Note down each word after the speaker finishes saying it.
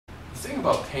thing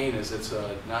about pain is it's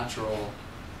a natural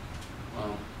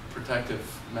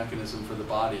protective mechanism for the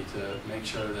body to make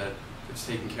sure that it's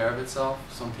taking care of itself.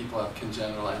 Some people have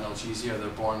congenital analgesia, they're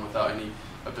born without any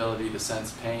ability to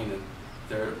sense pain, and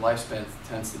their lifespan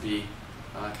tends to be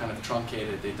kind of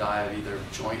truncated. They die of either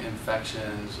joint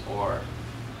infections or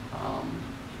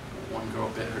one girl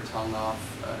bit her tongue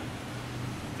off.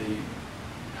 They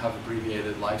have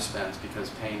abbreviated lifespans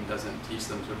because pain doesn't teach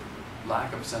them to,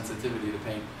 lack of sensitivity to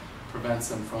pain prevents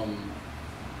them from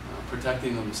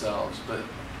protecting themselves. But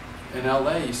in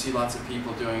LA you see lots of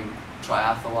people doing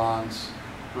triathlons,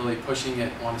 really pushing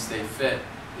it, want to stay fit.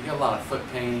 You get a lot of foot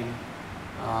pain.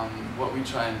 What we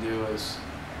try and do is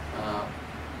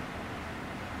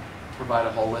provide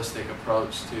a holistic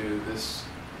approach to this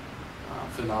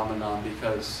phenomenon,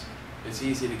 because it's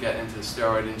easy to get into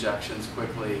steroid injections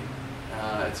quickly.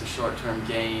 It's a short-term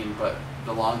gain, but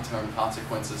the long-term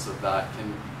consequences of that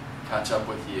can catch up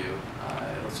with you.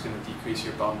 It's going to decrease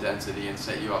your bone density and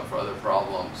set you up for other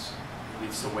problems. It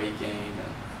leads to weight gain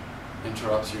and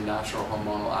interrupts your natural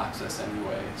hormonal axis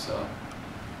anyway. So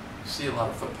you see a lot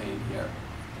of foot pain here.